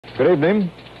Good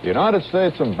evening. The United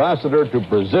States ambassador to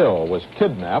Brazil was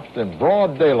kidnapped in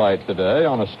broad daylight today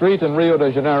on a street in Rio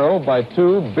de Janeiro by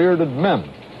two bearded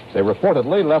men. They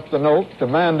reportedly left a note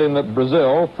demanding that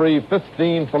Brazil free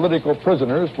 15 political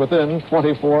prisoners within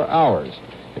 24 hours.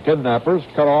 The kidnappers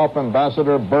cut off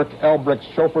Ambassador Burke Elbrick's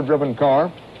chauffeur-driven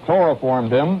car,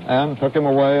 chloroformed him, and took him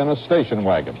away in a station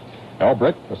wagon.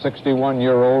 Elbrick, a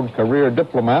 61-year-old career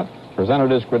diplomat,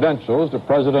 presented his credentials to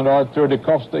President Arthur de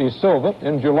Costa y Silva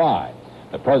in July.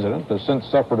 The president has since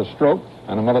suffered a stroke,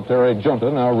 and a military junta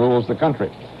now rules the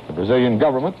country. The Brazilian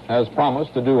government has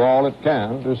promised to do all it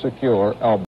can to secure Elbrick.